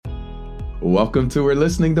Welcome to We're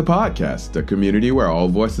Listening to Podcast, a community where all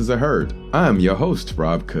voices are heard. I'm your host,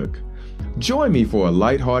 Rob Cook. Join me for a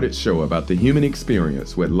lighthearted show about the human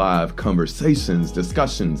experience with live conversations,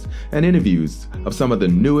 discussions, and interviews of some of the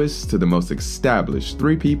newest to the most established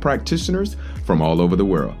 3P practitioners from all over the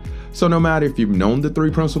world. So no matter if you've known the 3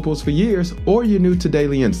 principles for years or you're new to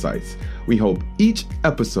Daily Insights, we hope each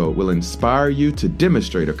episode will inspire you to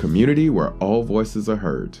demonstrate a community where all voices are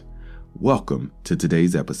heard. Welcome to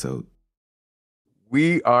today's episode.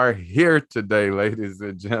 We are here today, ladies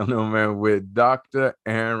and gentlemen, with Dr.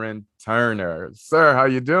 Aaron Turner. Sir, how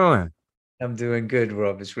you doing? I'm doing good,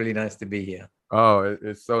 Rob. It's really nice to be here. Oh,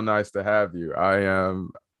 it's so nice to have you. I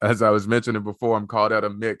am, as I was mentioning before, I'm called out a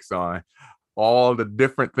mix on all the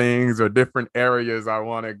different things or different areas I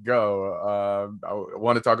want to go. I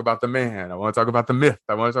want to talk about the man. I want to talk about the myth.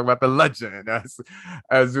 I want to talk about the legend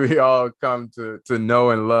as we all come to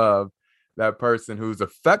know and love that person who's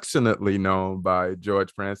affectionately known by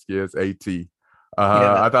George Pransky as AT.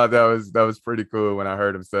 I thought that was pretty cool when I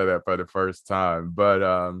heard him say that for the first time.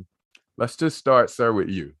 But let's just start, sir, with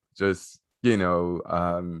you. Just, you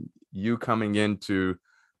coming into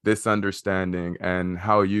this understanding and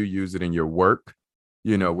how you use it in your work,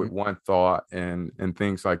 with one thought and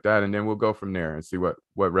things like that. And then we'll go from there and see what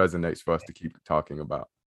resonates for us to keep talking about.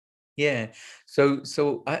 Yeah.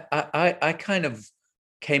 So I kind of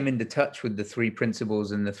came into touch with the 3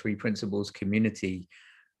 principles and the 3 principles community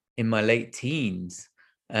in my late teens.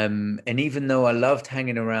 And even though I loved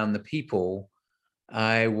hanging around the people,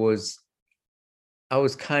 I was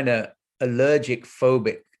kind of allergic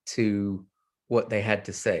phobic to what they had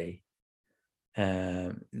to say.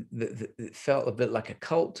 It felt a bit like a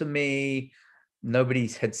cult to me. Nobody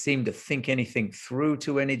had seemed to think anything through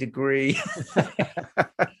to any degree.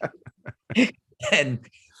 And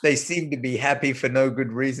they seemed to be happy for no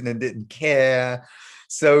good reason and didn't care.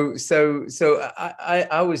 So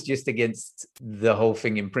I was just against the whole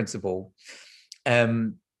thing in principle.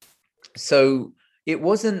 So it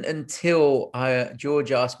wasn't until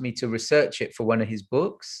George asked me to research it for one of his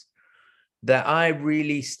books that I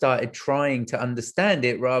really started trying to understand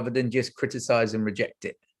it rather than just criticize and reject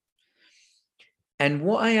it. And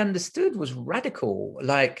what I understood was radical,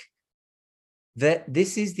 like that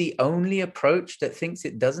this is the only approach that thinks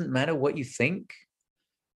it doesn't matter what you think,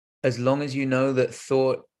 as long as you know that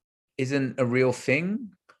thought isn't a real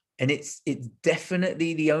thing. And it's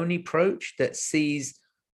definitely the only approach that sees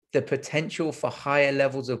the potential for higher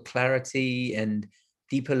levels of clarity and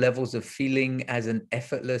deeper levels of feeling as an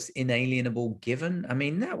effortless, inalienable given. I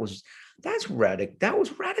mean, that's radical. That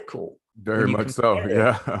was radical. Very much so.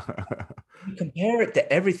 Yeah. You compare it to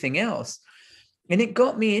everything else. And it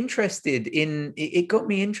got me interested and it got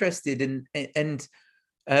me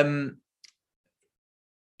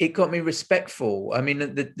respectful. I mean,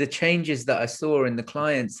 the changes that I saw in the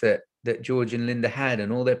clients that George and Linda had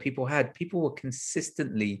and all their people had, people were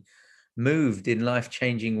consistently moved in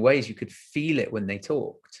life-changing ways. You could feel it when they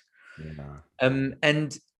talked. Yeah.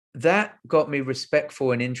 And that got me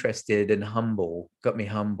respectful and interested and got me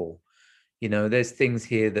humble. There's things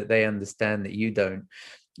here that they understand that you don't.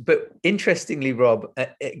 But interestingly, Rob,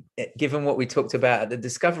 given what we talked about at the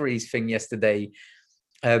Discoveries thing yesterday,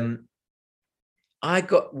 while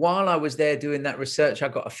I was there doing that research, I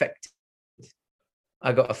got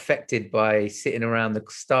affected by sitting around the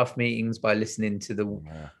staff meetings, by listening to the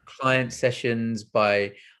client sessions,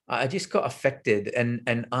 I just got affected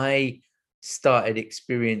and I started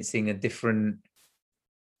experiencing a different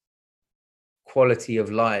quality of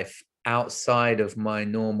life outside of my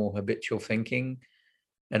normal habitual thinking.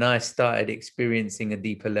 And I started experiencing a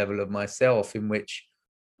deeper level of myself in which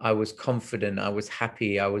I was confident, I was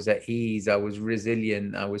happy, I was at ease, I was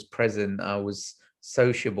resilient, I was present, I was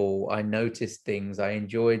sociable, I noticed things, I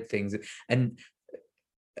enjoyed things. And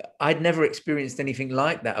I'd never experienced anything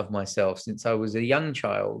like that of myself since I was a young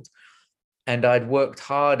child. And I'd worked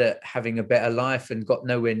hard at having a better life and got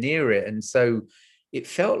nowhere near it. And so it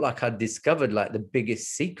felt like I'd discovered like the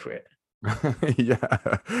biggest secret. Yeah,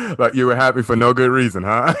 like you were happy for no good reason,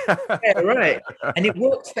 huh? Yeah, right. And it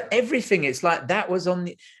worked for everything. It's like that was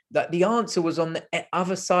the answer was on the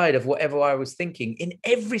other side of whatever I was thinking in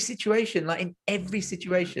every situation,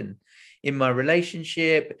 in my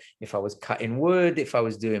relationship, if I was cutting wood, if I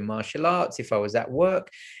was doing martial arts, if I was at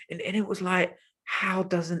work. And it was like, how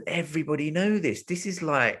doesn't everybody know this? This is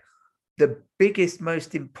like the biggest,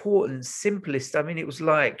 most important, simplest. I mean,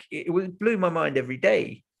 it blew my mind every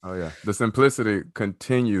day. Oh yeah, the simplicity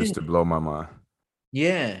continues to blow my mind.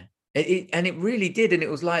 Yeah, and it really did. And it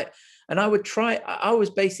was like, and I was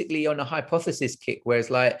basically on a hypothesis kick where it's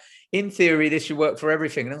like, in theory, this should work for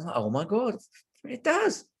everything. And I was like, oh my God, it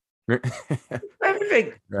does.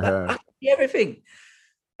 Everything. Uh-huh. I could be everything.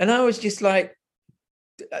 And I was just like,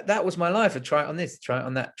 that was my life. I try it on this, try it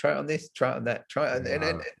on that, try it on this, try it on that, try it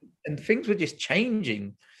on, and things were just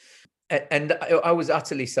changing. And I was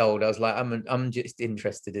utterly sold. I was like, I'm just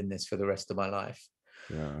interested in this for the rest of my life.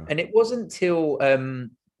 Yeah. And it wasn't till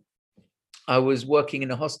I was working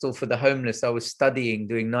in a hostel for the homeless. I was studying,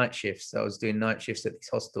 doing night shifts. I was doing night shifts at these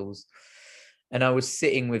hostels. And I was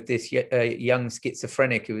sitting with this young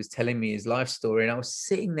schizophrenic who was telling me his life story. And I was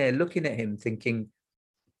sitting there looking at him thinking,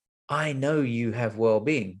 I know you have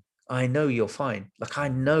well-being. I know you're fine. Like, I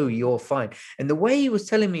know you're fine. And the way he was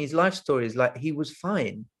telling me his life story is like he was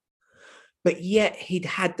fine. But yet he'd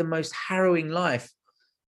had the most harrowing life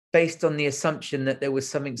based on the assumption that there was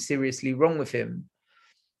something seriously wrong with him.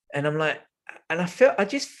 And I'm like, and I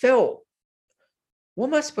just felt, what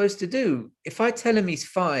am I supposed to do? If I tell him he's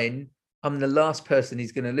fine, I'm the last person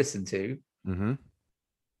he's going to listen to. Mm-hmm.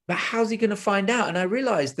 But how's he going to find out? And I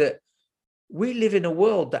realized that we live in a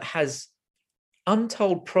world that has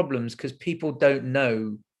untold problems because people don't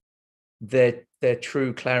know their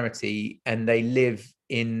true clarity, and they live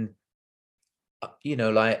in, you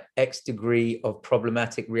know, like X degree of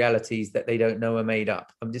problematic realities that they don't know are made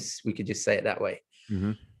up. We could just say it that way.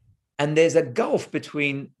 Mm-hmm. And there's a gulf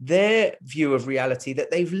between their view of reality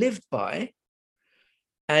that they've lived by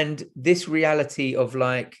and this reality of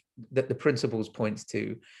like that the principles points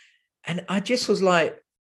to. And I just was like,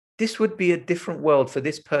 this would be a different world for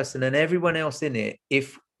this person and everyone else in it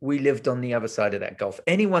if we lived on the other side of that gulf.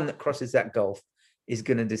 Anyone that crosses that gulf is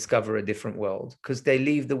going to discover a different world because they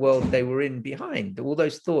leave the world they were in behind, all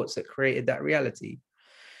those thoughts that created that reality.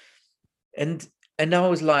 And I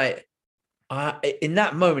was like, in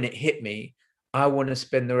that moment, it hit me. I want to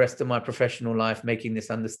spend the rest of my professional life making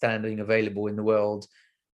this understanding available in the world.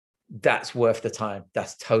 That's worth the time.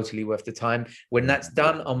 That's totally worth the time. When that's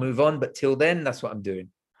done, I'll move on. But till then, that's what I'm doing.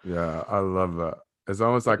 Yeah, I love that. It's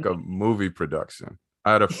almost like a movie production.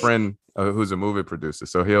 I had a friend who's a movie producer,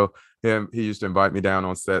 so he used to invite me down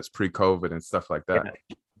on sets pre-COVID and stuff like that,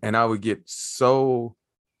 and I would get so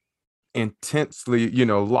intensely,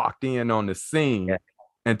 locked in on the scene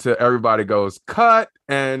until everybody goes cut,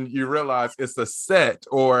 and you realize it's a set,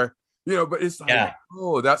 or but it's like,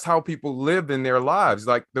 oh, that's how people live in their lives.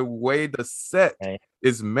 Like the way the set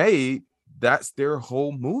is made, that's their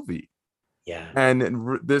whole movie. Yeah.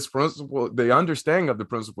 And this principle, the understanding of the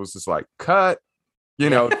principle is just like cut,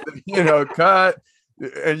 cut,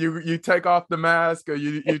 and you take off the mask, or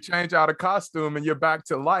you change out a costume and you're back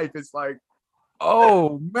to life. It's like,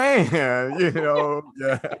 oh man,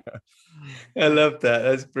 yeah. I love that.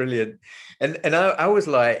 That's brilliant. And I was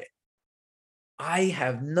like, I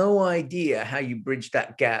have no idea how you bridge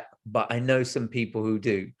that gap, but I know some people who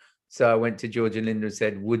do. So I went to George and Linda and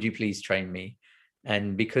said, would you please train me?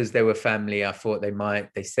 And because they were family, I thought they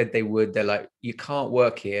might. They said they would. They're like, you can't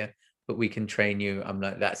work here, but we can train you. I'm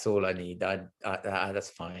like, that's all I need. That's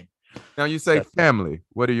fine. Now you say family.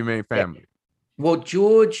 What do you mean family? Yeah. Well,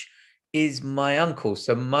 George is my uncle.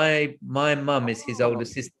 So my mum is his older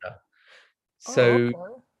sister. So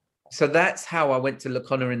so that's how I went to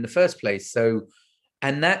Lacona in the first place. So,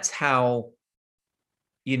 and that's how,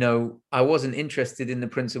 I wasn't interested in the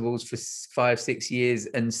principles for 5-6 years,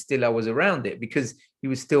 and still I was around it because he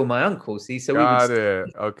was still my uncle. See, so got it.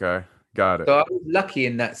 Okay, got it. So I was lucky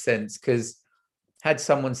in that sense, because had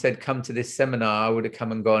someone said come to this seminar, I would have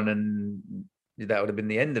come and gone, and that would have been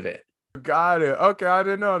the end of it. Got it. Okay, I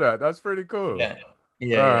didn't know that. That's pretty cool. Yeah.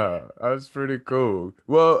 That's pretty cool.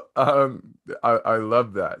 Well, I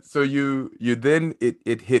love that. So you then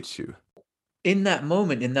it hits you in that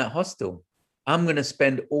moment in that hostel. I'm going to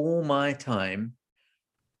spend all my time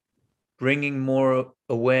bringing more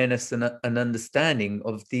awareness and understanding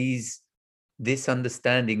of this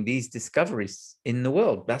understanding, these discoveries in the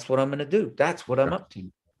world. That's what I'm going to do. That's what I'm up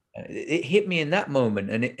to. It hit me in that moment,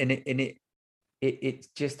 and it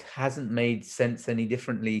just hasn't made sense any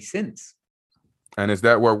differently since. And is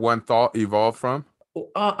that where One Thought evolved from?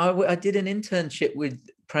 I did an internship with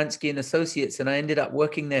Pransky and Associates, and I ended up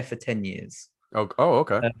working there for 10 years. Oh,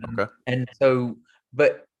 okay. Okay. And so,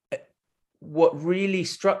 but what really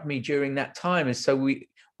struck me during that time is,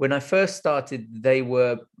 when I first started, they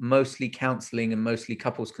were mostly counseling and mostly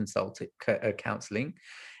couples counseling.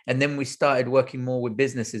 And then we started working more with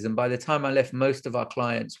businesses. And by the time I left, most of our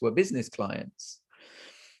clients were business clients.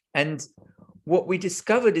 And what we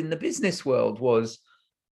discovered in the business world was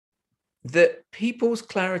that people's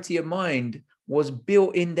clarity of mind was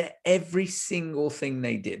built into every single thing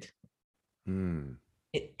they did.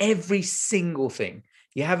 Every single thing.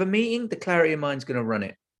 You have a meeting, the clarity of mind's going to run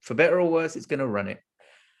it. For better or worse, it's going to run it.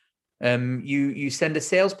 You send a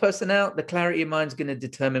salesperson out, the clarity of mind is going to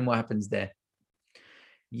determine what happens there.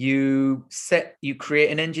 You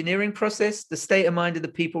create an engineering process, the state of mind of the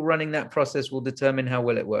people running that process will determine how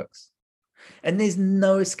well it works. And there's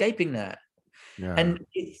no escaping that. Yeah. And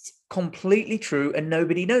it's completely true, and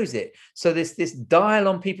nobody knows it. So there's this dial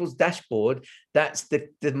on people's dashboard that's the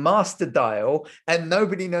master dial, and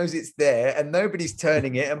nobody knows it's there, and nobody's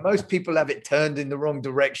turning it, and most people have it turned in the wrong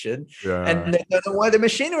direction, and they don't know why the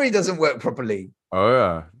machinery doesn't work properly. Oh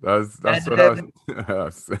yeah, that's what I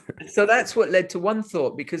was. So that's what led to One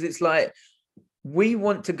Thought, because it's like, we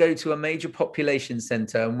want to go to a major population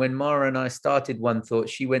center. And when Mara and I started One Thought,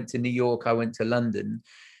 she went to New York, I went to London.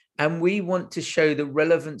 And we want to show the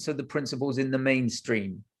relevance of the principles in the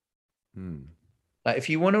mainstream. Like, if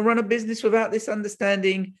you want to run a business without this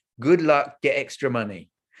understanding, good luck, get extra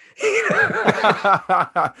money.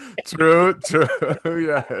 True,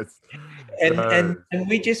 yes. And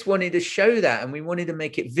we just wanted to show that, and we wanted to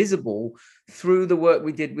make it visible through the work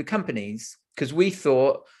we did with companies, because we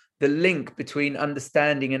thought the link between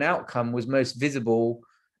understanding and outcome was most visible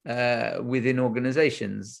within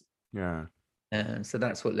organizations. Yeah. So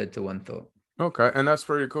that's what led to One Thought. Okay. And that's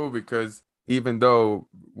pretty cool, because even though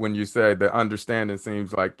when you said the understanding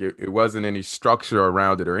seems like it wasn't any structure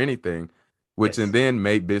around it or anything, which and then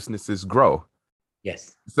made businesses grow.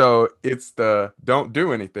 Yes. So it's the don't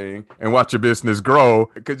do anything and watch your business grow.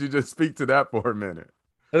 Could you just speak to that for a minute?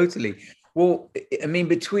 Totally. Well, I mean,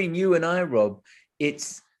 between you and I, Rob,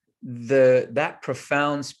 it's that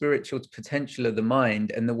profound spiritual potential of the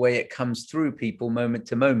mind and the way it comes through people moment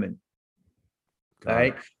to moment.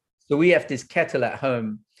 Right. So we have this kettle at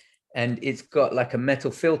home, and it's got like a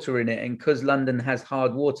metal filter in it. And because London has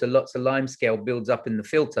hard water, lots of limescale builds up in the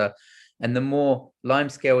filter. And the more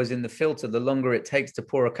limescale is in the filter, the longer it takes to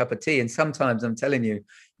pour a cup of tea. And sometimes, I'm telling you,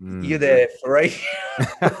 you're there for this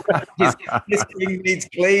thing needs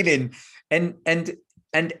cleaning. And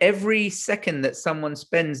every second that someone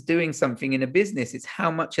spends doing something in a business, it's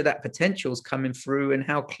how much of that potential is coming through and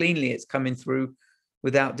how cleanly it's coming through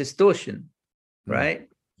without distortion. Right.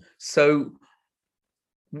 So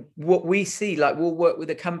what we see, like, we'll work with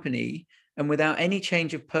a company, and without any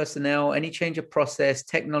change of personnel, any change of process,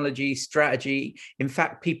 technology, strategy, in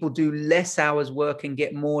fact, people do less hours work and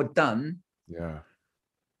get more done. Yeah.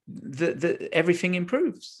 Everything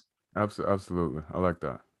improves. Absolutely. I like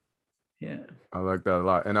that. Yeah. I like that a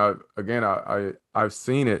lot. And I've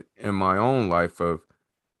seen it in my own life of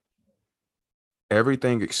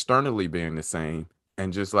everything externally being the same.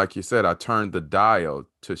 And just like you said, I turned the dial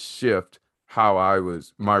to shift my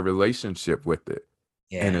relationship with it,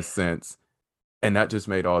 in a sense. And that just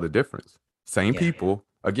made all the difference. Same people,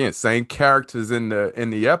 again, same characters in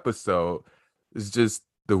the episode. It's just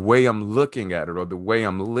the way I'm looking at it, or the way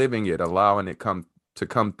I'm living it, allowing it to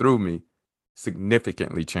come through me,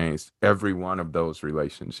 significantly changed every one of those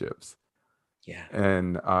relationships. Yeah.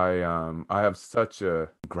 And I have such a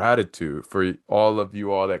gratitude for all of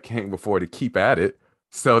you all that came before to keep at it,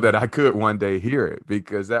 so that I could one day hear it,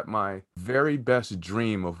 because at my very best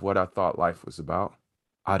dream of what I thought life was about,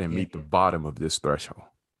 I didn't meet the bottom of this threshold.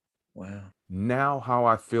 Wow. Now how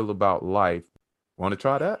I feel about life, want to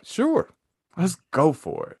try that? Sure. Let's go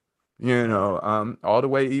for it. All the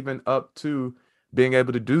way even up to being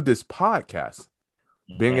able to do this podcast,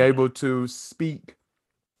 being able to speak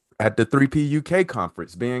at the 3P UK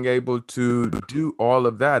conference, being able to do all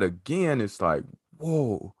of that. Again, it's like,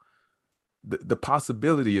 whoa, the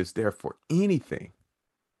possibility is there for anything.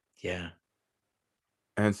 Yeah.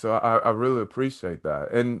 And so I really appreciate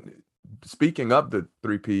that. And speaking of the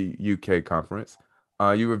 3P UK conference,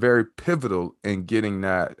 you were very pivotal in getting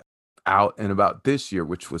that out and about this year,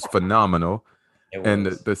 which was phenomenal. And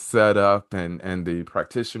the setup and the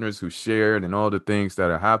practitioners who shared and all the things that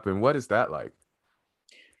have happened. What is that like?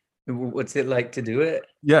 What's it like to do it?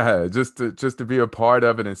 Yeah, just to be a part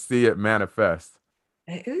of it and see it manifest.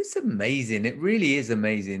 It was amazing. It really is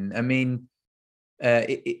amazing. I mean,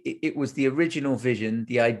 it was the original vision.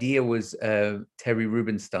 The idea was Terry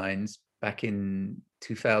Rubenstein's back in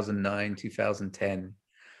 2009, 2010.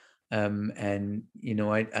 And,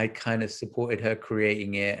 I kind of supported her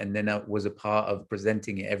creating it. And then I was a part of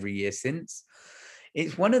presenting it every year since.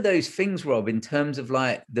 It's one of those things, Rob, in terms of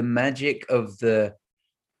like the magic of the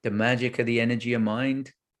energy of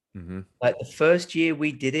mind. Mm-hmm. Like the first year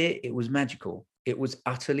we did it, it was magical. It was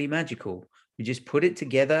utterly magical. We just put it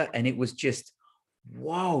together, and it was just,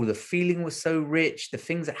 wow, the feeling was so rich. The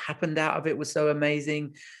things that happened out of it were so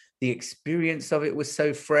amazing. The experience of it was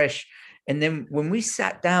so fresh. And then when we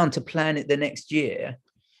sat down to plan it the next year,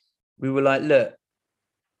 we were like, look,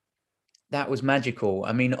 that was magical.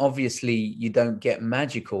 I mean, obviously you don't get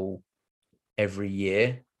magical every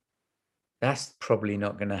year. That's probably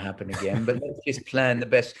not going to happen again, but let's just plan the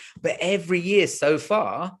best. But every year so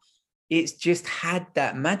far, it's just had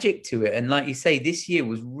that magic to it. And like you say, this year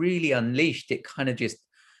was really unleashed. It kind of just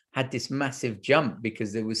had this massive jump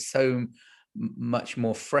because there was so much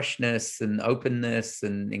more freshness and openness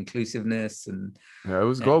and inclusiveness. And Yeah, it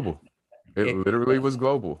was global. It literally was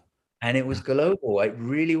global. And it was global. It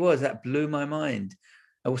really was. That blew my mind.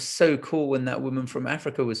 It was so cool when that woman from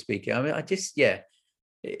Africa was speaking. I mean, I just, yeah.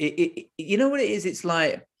 You know what it is? It's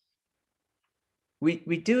like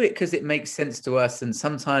we do it because it makes sense to us, and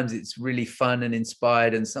sometimes it's really fun and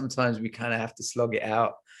inspired, and sometimes we kind of have to slog it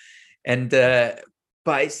out. And but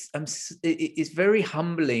it's very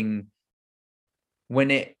humbling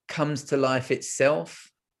when it comes to life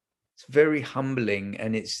itself. It's very humbling,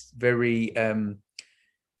 and it's very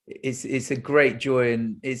it's a great joy,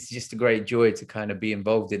 and it's just a great joy to kind of be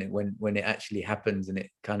involved in it when it actually happens and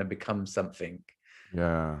it kind of becomes something.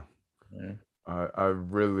 Yeah. I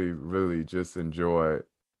really, really just enjoy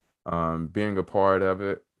being a part of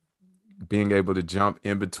it, being able to jump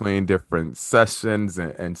in between different sessions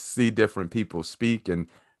and see different people speak and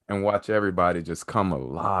watch everybody just come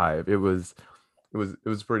alive. It was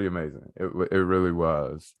pretty amazing. It really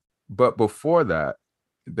was. But before that,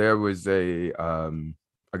 there was I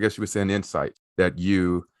guess you would say an insight that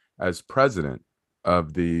you, as president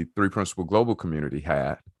of the Three Principle Global community,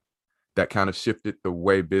 had that kind of shifted the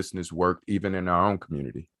way business worked, even in our own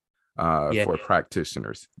community, for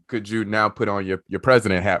practitioners. Could you now put on your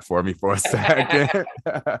president hat for me for a second?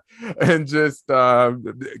 And just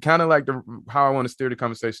kind of like how I want to steer the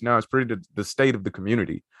conversation now is pretty the state of the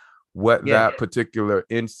community, what that particular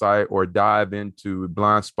insight or dive into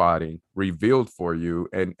blind spotting revealed for you,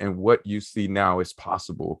 and what you see now is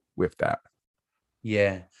possible with that.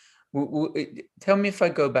 Yeah. Tell me if I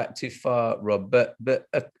go back too far, Rob, but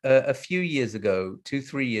a few years ago,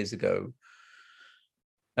 2-3 years ago,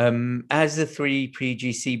 as a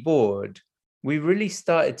 3PGC board, we really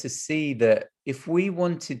started to see that if we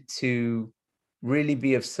wanted to really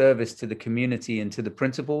be of service to the community and to the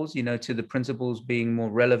principles, to the principles being more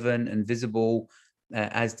relevant and visible,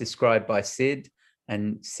 as described by Sid,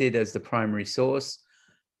 and Sid as the primary source,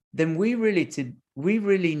 then we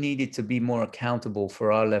really needed to be more accountable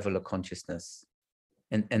for our level of consciousness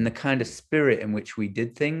and the kind of spirit in which we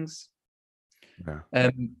did things.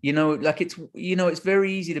 Like it's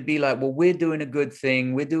very easy to be like, well, we're doing a good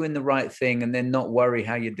thing, we're doing the right thing, and then not worry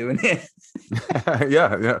how you're doing it.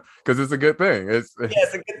 yeah, because it's a good thing. It's a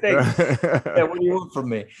good thing. Yeah, what do you want from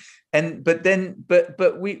me?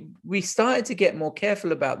 But we started to get more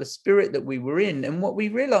careful about the spirit that we were in, and what we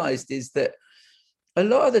realized is that a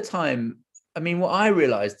lot of the time, what I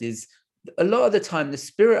realized is a lot of the time the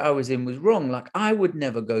spirit I was in was wrong. Like, I would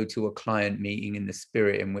never go to a client meeting in the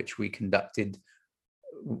spirit in which we conducted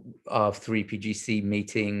our 3PGC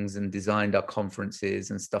meetings and designed our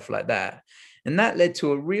conferences and stuff like that. And that led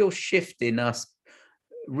to a real shift in us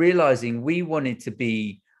realizing we wanted to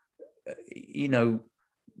be,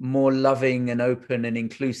 more loving and open and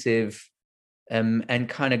inclusive, and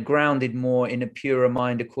kind of grounded more in a purer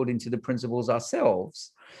mind according to the principles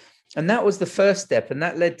ourselves. And that was the first step. And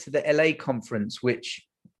that led to the LA conference, which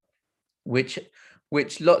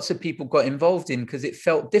lots of people got involved in because it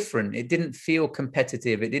felt different. It didn't feel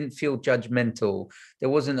competitive. It didn't feel judgmental. There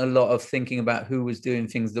wasn't a lot of thinking about who was doing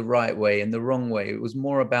things the right way and the wrong way. It was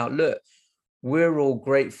more about, look, we're all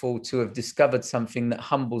grateful to have discovered something that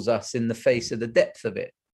humbles us in the face of the depth of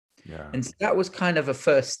it. Yeah. And so that was kind of a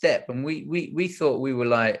first step. And we thought we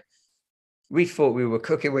were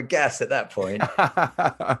cooking with gas at that point.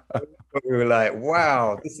 We were like,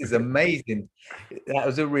 wow, this is amazing. That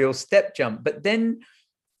was a real step jump. But then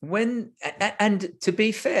and to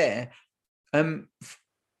be fair,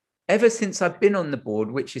 ever since I've been on the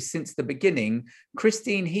board, which is since the beginning,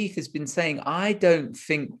 Christine Heath has been saying, I don't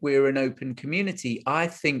think we're an open community. I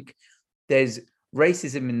think there's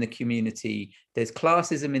racism in the community, there's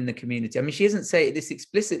classism in the community. She doesn't say this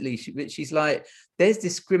explicitly, but she's like, there's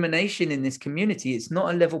discrimination in this community. It's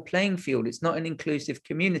not a level playing field. It's not an inclusive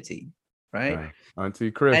community, right?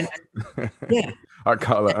 Auntie Chris. Yeah. I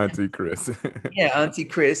call her Auntie Chris. Yeah, Auntie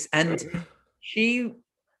Chris. And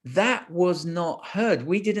that was not heard.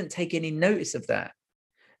 We didn't take any notice of that.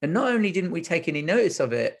 And not only didn't we take any notice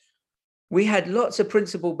of it, we had lots of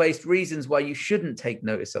principle-based reasons why you shouldn't take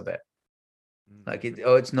notice of it. Like,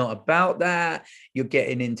 it's not about that. You're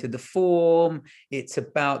getting into the form. It's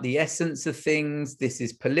about the essence of things. This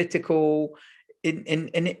is political.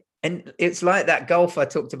 And it's like that gulf I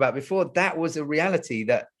talked about before. That was a reality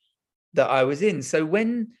that I was in. So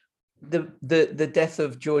when the death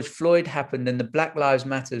of George Floyd happened and the Black Lives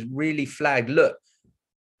Matter really flagged, look,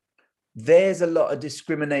 there's a lot of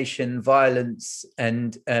discrimination, violence,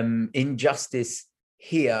 and injustice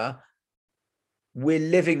here. We're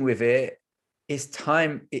living with it. It's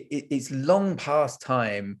time. It's long past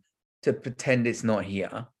time to pretend it's not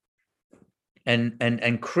here.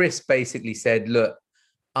 And Chris basically said, look,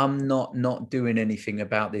 I'm not doing anything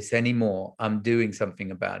about this anymore. I'm doing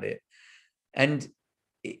something about it. And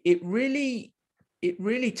it really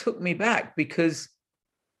took me back, because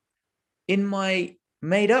in my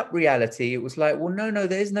made up reality, it was like, well, no,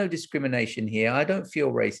 there's no discrimination here. I don't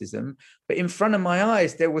feel racism. But in front of my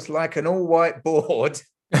eyes, there was like an all white board.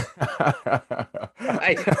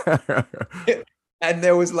 Right? And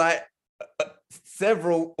there was like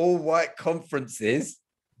several all white conferences.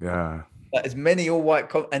 Yeah. As many all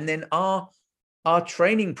white. And then our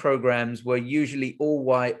training programs were usually all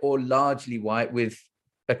white or largely white with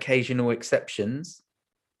occasional exceptions.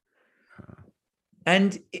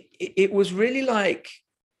 And it was really like,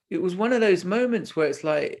 it was one of those moments where it's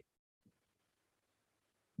like,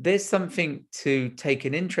 there's something to take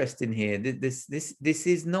an interest in here. This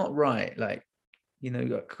is not right. Like, you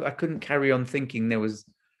know, I couldn't carry on thinking there was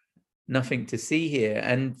nothing to see here.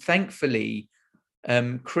 And thankfully,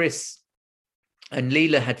 Chris and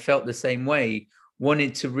Leela had felt the same way,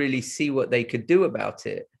 wanted to really see what they could do about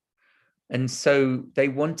it. And so they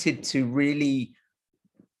wanted to really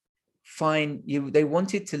they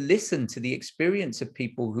wanted to listen to the experience of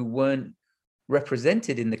people who weren't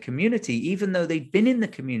represented in the community, even though they'd been in the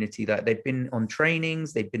community, like they'd been on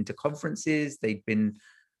trainings, they'd been to conferences, they'd been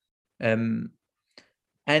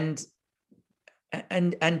and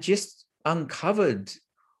just uncovered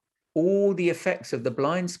all the effects of the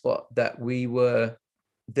blind spot that we were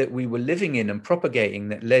living in and propagating,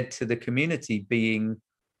 that led to the community being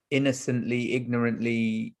innocently,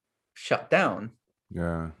 ignorantly shut down.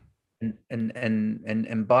 Yeah.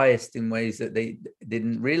 And biased in ways that they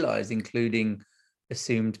didn't realize, including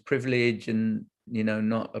assumed privilege and, you know,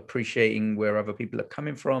 not appreciating where other people are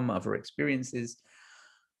coming from, other experiences.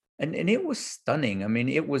 And it was stunning. I mean,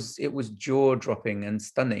 it was jaw-dropping and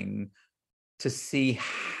stunning to see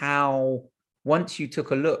how, once you took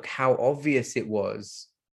a look, how obvious it was,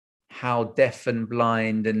 how deaf and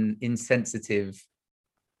blind and insensitive,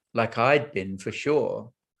 like I'd been for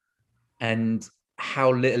sure, and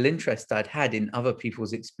how little interest I'd had in other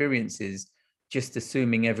people's experiences, just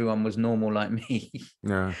assuming everyone was normal like me.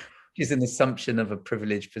 Yeah. Which is an assumption of a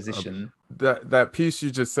privileged position. That piece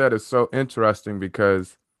you just said is so interesting,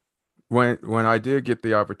 because when I did get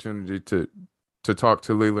the opportunity to talk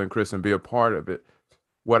to Leela and Chris and be a part of it,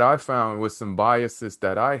 what I found was some biases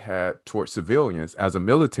that I had towards civilians as a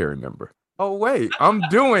military member. Oh, wait, I'm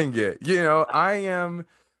doing it. You know, I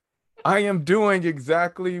am doing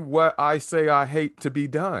exactly what I say I hate to be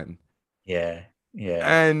done. Yeah.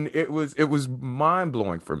 And it was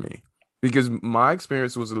mind-blowing for me, because my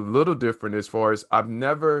experience was a little different, as far as I've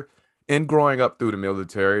never, in growing up through the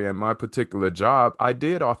military and my particular job, I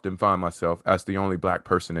did often find myself as the only Black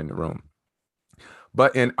person in the room.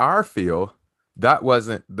 But in our field, that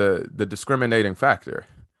wasn't the discriminating factor.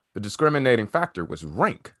 The discriminating factor was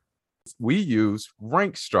rank. We use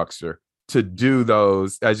rank structure to do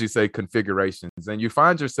those, as you say, configurations. And you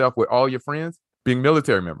find yourself with all your friends being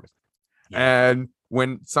military members. Yeah. And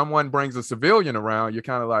when someone brings a civilian around, you're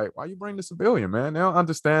kind of like, why you bring the civilian, man? They don't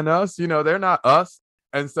understand us. You know, they're not us.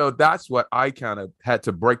 And so that's what I kind of had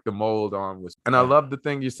to break the mold on. And I love the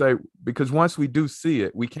thing you say, because once we do see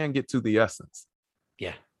it, we can get to the essence.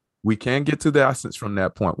 Yeah. We can get to the essence from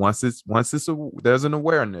that point. Once there's an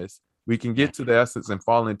awareness, we can get to the essence and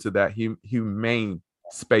fall into that humane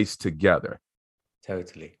space together.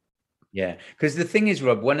 Totally. Yeah. Because the thing is,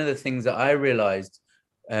 Rob, one of the things that I realized,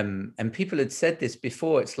 and people had said this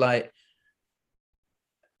before, it's like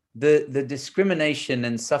the discrimination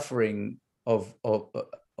and suffering of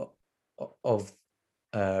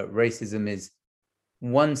racism is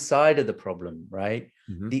one side of the problem, right?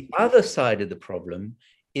 Mm-hmm. The other side of the problem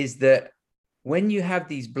is that when you have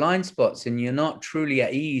these blind spots and you're not truly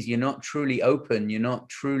at ease, you're not truly open, you're not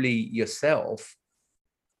truly yourself,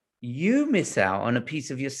 you miss out on a piece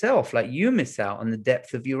of yourself. Like, you miss out on the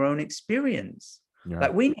depth of your own experience. Yeah.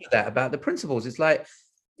 Like, we know that about the principles. It's like,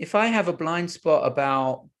 if I have a blind spot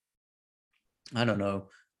about, I don't know,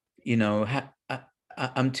 you know,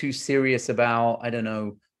 I'm too serious about, I don't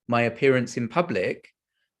know, my appearance in public,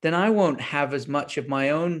 then I won't have as much of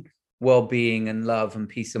my own well-being and love and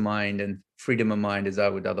peace of mind and freedom of mind as I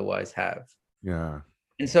would otherwise have. Yeah.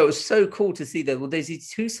 And so it was so cool to see that, well, there's these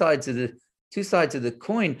two sides of the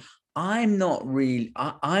coin. I'm not really,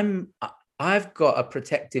 I've got a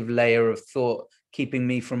protective layer of thought keeping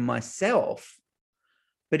me from myself,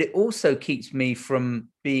 but it also keeps me from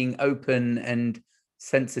being open and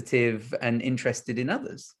sensitive and interested in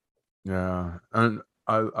others. Yeah. And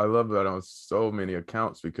I love that on so many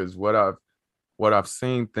accounts, because what I've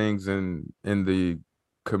seen things in the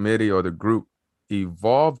committee or the group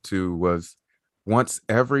evolve to was, once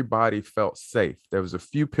everybody felt safe, there was a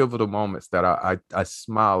few pivotal moments that I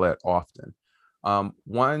smile at often.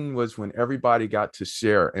 One was when everybody got to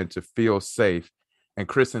share and to feel safe, and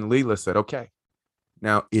Chris and Leela said, "Okay,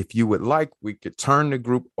 now if you would like, we could turn the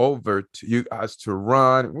group over to you guys to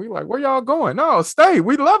run." We like, "Where y'all going?" "No, stay.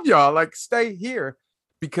 We love y'all. Like, stay here."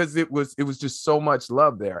 Because it was just so much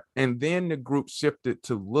love there. And then the group shifted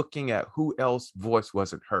to looking at who else voice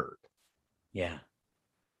wasn't heard. Yeah.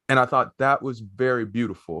 And I thought that was very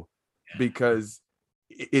beautiful, because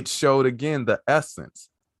it showed again the essence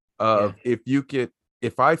of,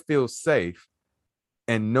 if I feel safe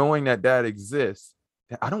and knowing that that exists,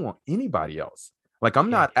 I don't want anybody else. Like,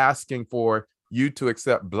 I'm not asking for you to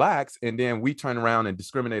accept blacks and then we turn around and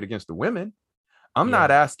discriminate against the women. I'm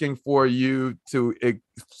not asking for you to,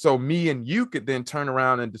 so me and you could then turn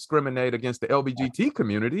around and discriminate against the LGBT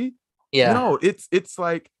community. Yeah. No, it's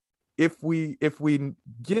like, if we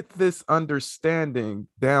get this understanding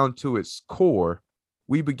down to its core,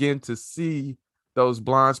 we begin to see those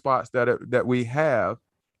blind spots that we have,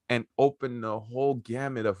 and open the whole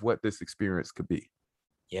gamut of what this experience could be.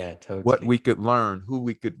 Yeah, totally. What we could learn, who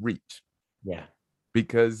we could reach. Yeah.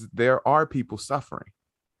 Because there are people suffering.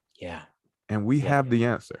 Yeah. And we have the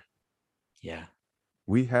answer. Yeah.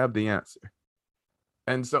 We have the answer.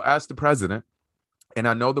 And so, as the president, and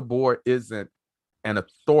I know the board isn't an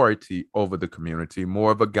authority over the community,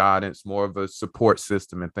 more of a guidance, more of a support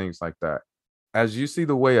system and things like that. As you see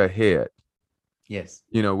the way ahead, yes,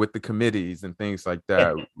 with the committees and things like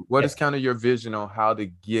that, what is kind of your vision on how to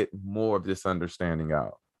get more of this understanding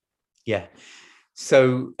out? Yeah.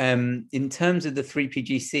 So in terms of the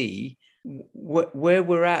 3PGC, where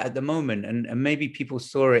we're at the moment, and maybe people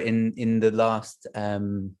saw it in the last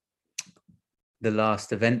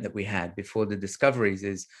event that we had before the discoveries,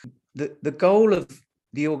 is the goal of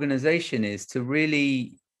the organization is to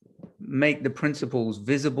really make the principles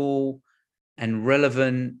visible and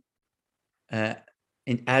relevant,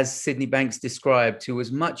 as Sydney Banks described, to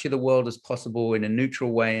as much of the world as possible in a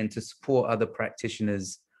neutral way, and to support other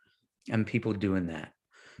practitioners and people doing that.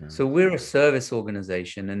 So we're a service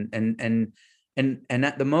organization, and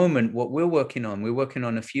at the moment, what we're working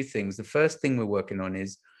on a few things. The first thing we're working on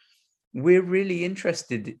is, we're really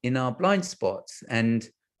interested in our blind spots and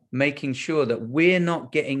making sure that we're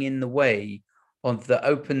not getting in the way of the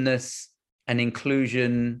openness and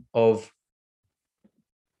inclusion of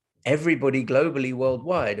everybody globally,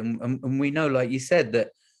 worldwide. And we know, like you said,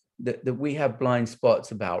 that we have blind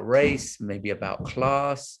spots about race, maybe about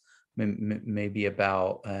class, maybe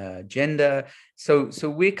about gender. So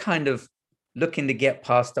we're kind of looking to get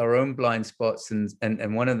past our own blind spots,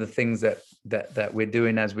 and one of the things that we're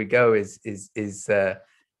doing as we go is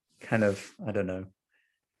kind of, I don't know,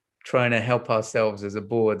 trying to help ourselves as a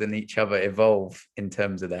board and each other evolve in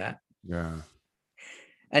terms of that. Yeah.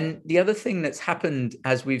 And the other thing that's happened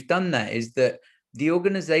as we've done that is that the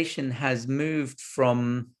organization has moved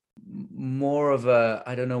from more of a,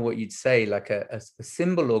 I don't know what you'd say, like a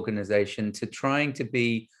symbol organization, to trying to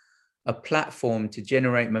be a platform to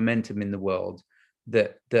generate momentum in the world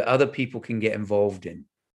that other people can get involved in.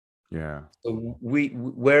 Yeah. So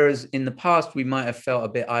whereas in the past we might have felt a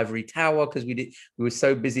bit ivory tower, because we were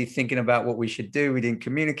so busy thinking about what we should do, we didn't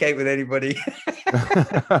communicate with anybody.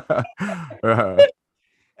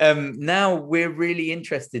 Now we're really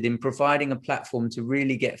interested in providing a platform to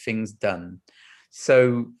really get things done.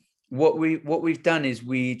 So what we've done is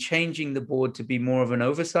we're changing the board to be more of an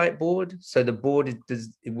oversight board. So the board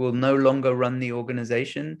it will no longer run the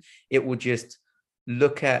organization. It will just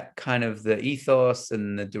look at kind of the ethos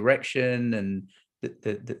and the direction and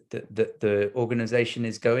the organization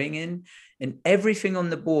is going in, and everything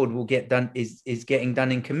on the board will get done is getting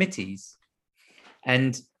done in committees.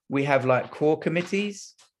 And we have like core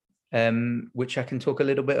committees, which I can talk a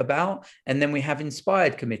little bit about, and then we have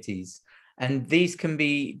inspired committees, and these can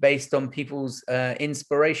be based on people's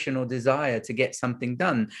inspiration or desire to get something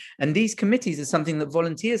done. And these committees are something that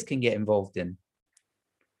volunteers can get involved in.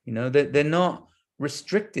 They're not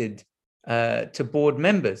restricted to board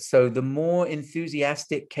members. So the more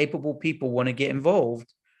enthusiastic, capable people want to get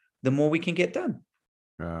involved, the more we can get done.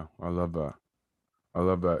 Yeah, I love that.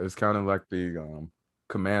 It's kind of like the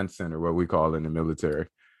command center, what we call in the military.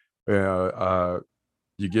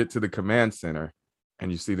 You get to the command center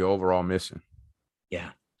and you see the overall mission. Yeah.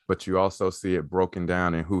 but you also see it broken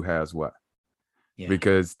down in who has what. Yeah.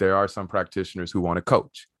 Because there are some practitioners who want to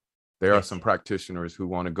coach. There are Yes. some practitioners who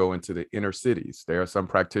want to go into the inner cities. There are some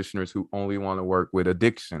practitioners who only want to work with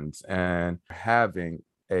addictions, and having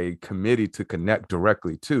a committee to connect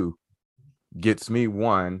directly to gets me,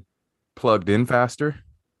 one, plugged in faster,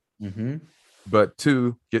 but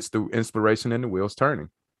two, gets the inspiration and the wheels turning.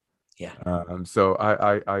 Yeah. So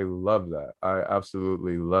I love that. I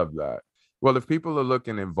absolutely love that. Well, if people are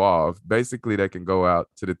looking involved, basically they can go out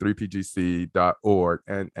to the 3pgc.org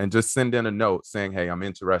and just send in a note saying, hey, I'm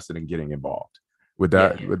interested in getting involved. Would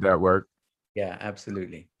that work? Yeah,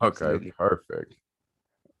 absolutely. Okay, Absolutely. perfect.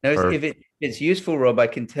 Now, if it's useful, Rob, I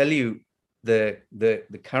can tell you the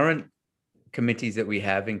current committees that we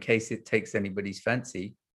have in case it takes anybody's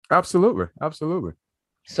fancy. Absolutely.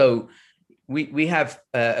 So we have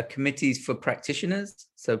committees for practitioners.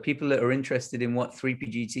 So people that are interested in what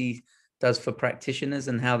 3PGC does for practitioners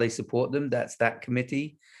and how they support them, that's that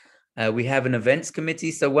committee. We have an events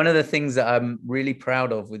committee. So one of the things that I'm really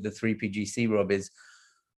proud of with the 3PGC, Rob, is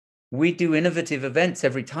we do innovative events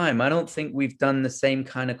every time. I don't think we've done the same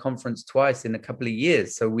kind of conference twice in a couple of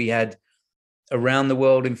years. So we had Around the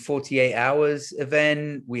World in 48 Hours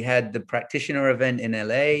event. We had the practitioner event in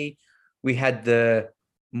LA. We had the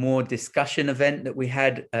more discussion event that we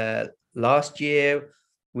had last year.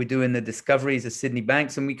 We're doing the Discoveries of Sydney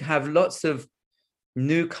Banks, and we have lots of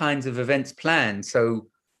new kinds of events planned. So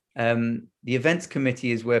the events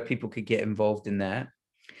committee is where people could get involved in that.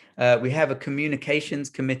 We have a communications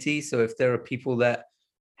committee. So if there are people that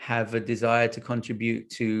have a desire to contribute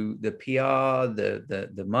to the PR,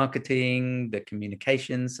 the marketing, the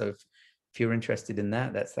communications. So if you're interested in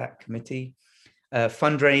that, that's that committee.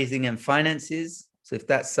 Fundraising and finances. So if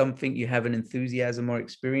that's something you have an enthusiasm or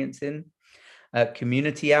experience in.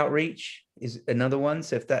 Community outreach is another one.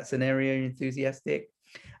 So if that's an area you're enthusiastic.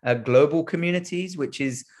 Global communities, which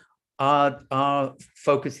is are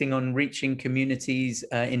focusing on reaching communities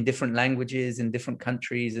in different languages in different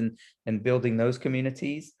countries and building those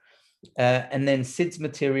communities. And then SIDS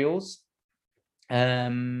materials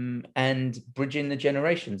and bridging the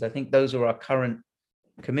generations. I think those are our current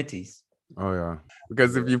committees. Oh, yeah.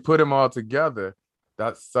 Because if you put them all together,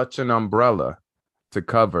 that's such an umbrella to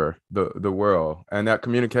cover the world. And that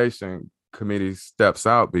communication committee steps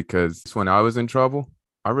out because when I was in trouble,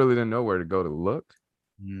 I really didn't know where to go to look.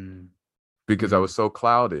 Because I was so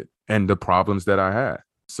clouded and the problems that I had.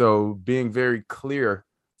 So being very clear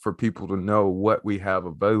for people to know what we have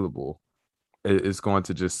available is going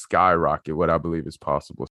to just skyrocket what I believe is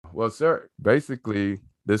possible. Well, sir, basically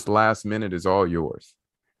this last minute is all yours.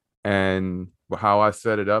 And how I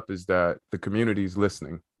set it up is that the community is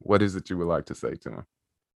listening. What is it you would like to say to them?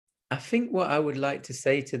 I think what I would like to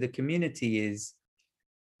say to the community is,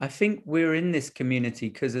 I think we're in this community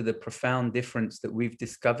because of the profound difference that we've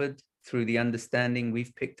discovered through the understanding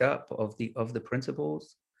we've picked up of the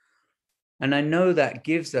principles. And I know that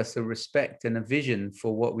gives us a respect and a vision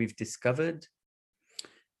for what we've discovered.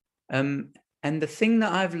 And the thing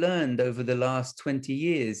that I've learned over the last 20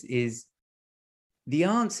 years is the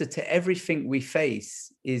answer to everything we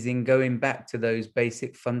face is in going back to those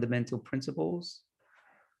basic fundamental principles.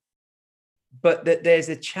 But that there's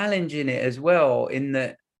a challenge in it as well, in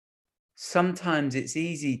that sometimes it's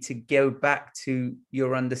easy to go back to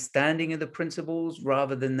your understanding of the principles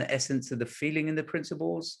rather than the essence of the feeling in the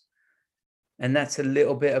principles. And that's a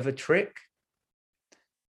little bit of a trick.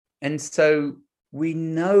 And so we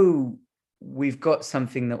know we've got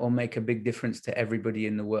something that will make a big difference to everybody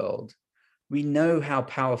in the world. We know how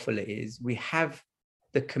powerful it is. We have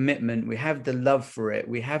the commitment, we have the love for it,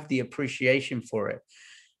 we have the appreciation for it.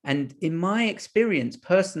 And in my experience,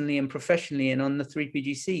 personally and professionally and on the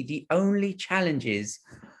 3PGC, the only challenge is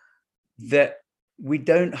that we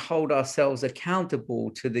don't hold ourselves accountable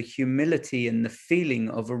to the humility and the feeling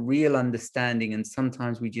of a real understanding. And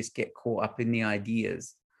sometimes we just get caught up in the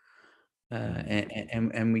ideas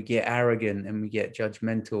and we get arrogant and we get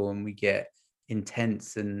judgmental and we get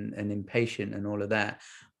intense and impatient and all of that.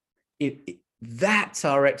 That's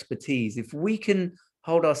our expertise. If we can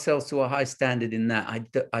hold ourselves to a high standard in that,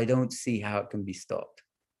 I don't see how it can be stopped.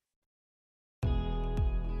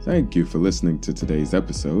 Thank you for listening to today's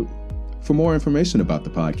episode. For more information about the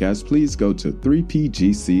podcast, please go to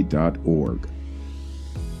 3pgc.org.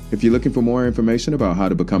 If you're looking for more information about how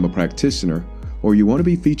to become a practitioner, or you want to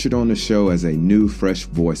be featured on the show as a new, fresh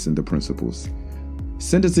voice in the principles,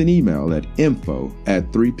 send us an email at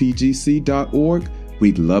info@3pgc.org.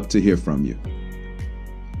 We'd love to hear from you.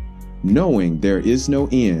 Knowing there is no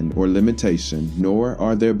end or limitation, nor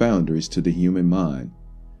are there boundaries to the human mind,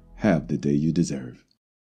 have the day you deserve.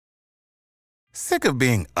 Sick of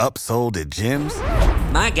being upsold at gyms?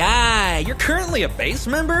 My guy, you're currently a base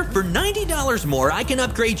member? For $90 more, I can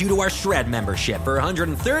upgrade you to our Shred membership. For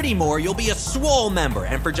 $130 more, you'll be a Swole member.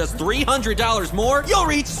 And for just $300 more, you'll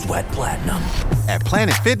reach Sweat Platinum. At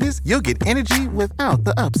Planet Fitness, you'll get energy without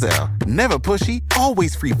the upsell. Never pushy,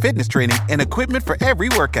 always free fitness training and equipment for every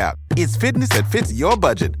workout. It's fitness that fits your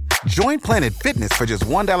budget. Join Planet Fitness for just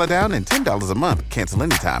 $1 down and $10 a month. Cancel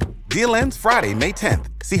anytime. Deal ends Friday, May 10th.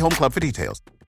 See Home Club for details.